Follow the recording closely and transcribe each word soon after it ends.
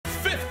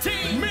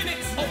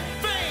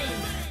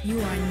You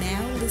are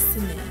now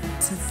listening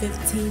to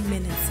 15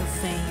 Minutes of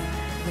Fame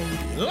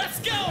Radio. Let's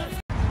go!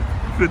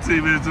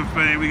 15 Minutes of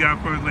Fame. We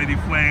got First Lady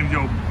Flamez.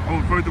 Yo,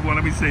 first of all,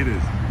 let me say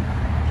this.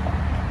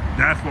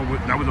 That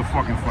was a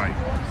fucking fight.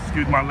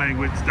 Excuse my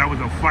language. That was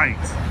a fight.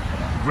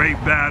 Great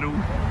battle.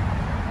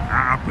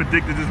 I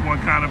predicted this one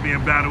kind of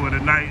being battle of the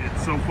night.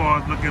 So far,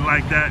 it's looking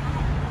like that.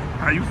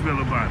 How you feel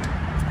about it?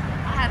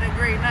 I had a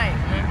great night,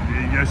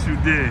 man. Yes, you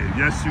did.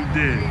 Yes, you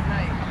did. Great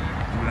night.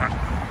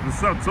 What's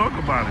up? Talk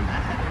about it.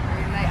 I had a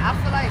great night.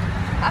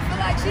 I feel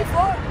like she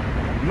fought.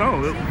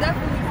 No, She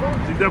definitely fought.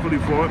 she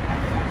definitely fought.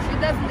 She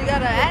definitely got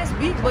her ass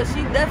beat, but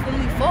she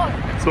definitely fought.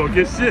 Talk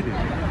your shit.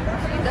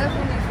 She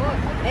definitely fought.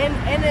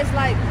 And it's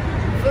like,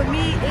 for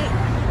me,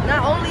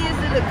 not only is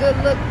it a good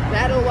look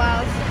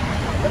battle-wise,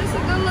 but it's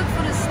a good look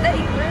for the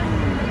state, man.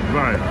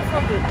 Right. I'm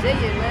from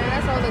Virginia, man.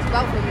 That's all it's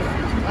about for me.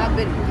 I've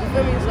been, you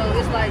feel me? So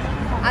it's like,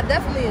 I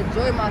definitely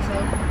enjoy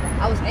myself.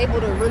 I was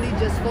able to really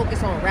just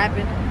focus on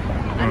rapping.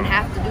 I didn't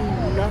have to do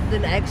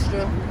nothing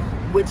extra,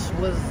 which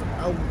was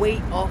a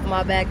weight off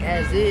my back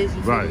as is.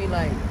 You feel me?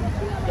 Like,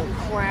 the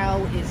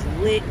crowd is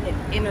lit and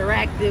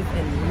interactive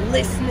and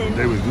listening.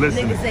 They was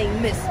listening. Niggas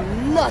ain't missed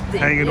nothing.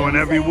 Hanging on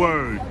every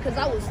word. Because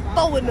I was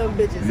throwing them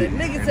bitches and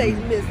niggas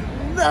ain't missed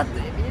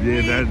nothing.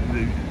 Yeah,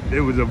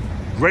 it was a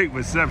great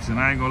reception.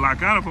 I ain't gonna lie,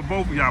 kind of for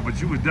both of y'all, but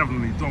you was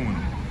definitely throwing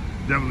them.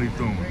 Definitely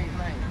throwing. Great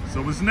night.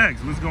 So what's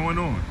next? What's going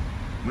on?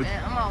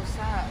 Man, I'm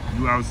outside.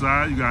 You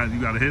outside? You got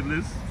a hit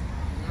list?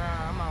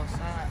 Nah, I'm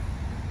outside.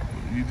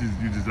 You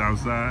just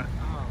outside?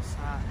 I'm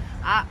outside.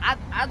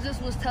 I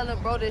just was telling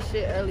bro this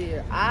shit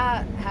earlier.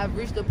 I have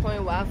reached a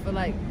point where I feel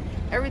like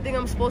everything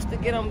I'm supposed to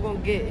get, I'm gonna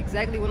get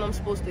exactly when I'm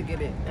supposed to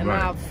get it. And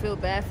Right. I feel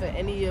bad for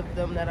any of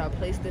them that are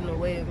placed in the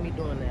way of me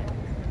doing that.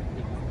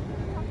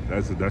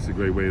 That's a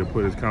great way to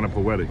put it. It's kind of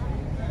poetic.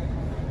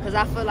 Because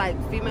I feel like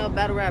female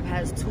battle rap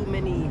has too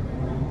many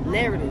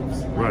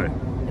narratives. Like, Right.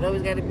 it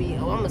always got to be,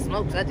 oh, I'm a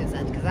smoke such and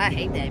such because I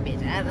hate that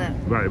bitch.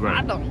 Right.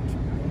 I don't.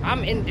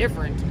 I'm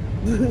indifferent.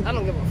 I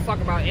don't give a fuck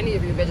about any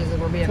of you bitches if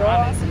we're being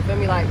honest. You feel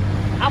me? Like,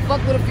 I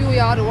fuck with a few of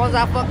y'all. The ones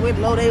I fuck with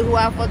know they who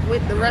I fuck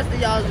with. The rest of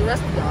y'all is the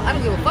rest of y'all. I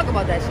don't give a fuck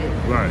about that shit.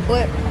 Right.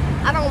 But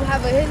I don't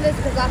have a hit list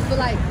because I feel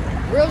like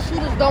real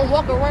shooters don't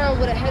walk around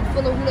with a head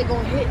full of who they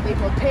gonna hit. They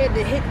prepared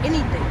to hit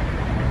anything.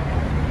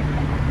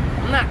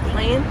 I'm not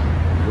playing.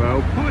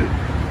 Well put.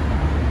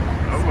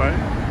 All right.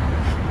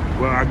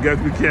 Well, I guess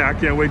I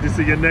can't wait to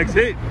see your next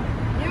hit.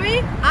 You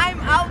mean?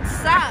 I'm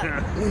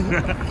outside.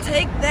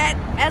 Take that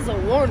as a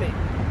warning.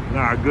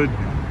 Nah, good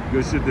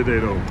shit today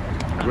though.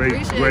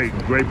 Great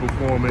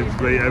performance,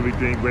 great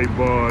everything, great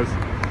bars.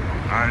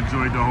 I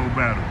enjoyed the whole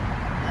battle.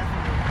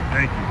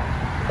 Thank you.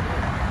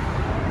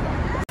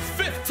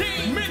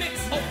 15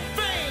 Minutes of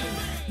Fame!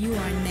 You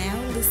are now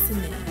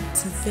listening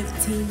to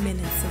 15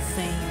 Minutes of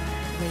Fame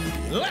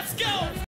Radio. Let's go!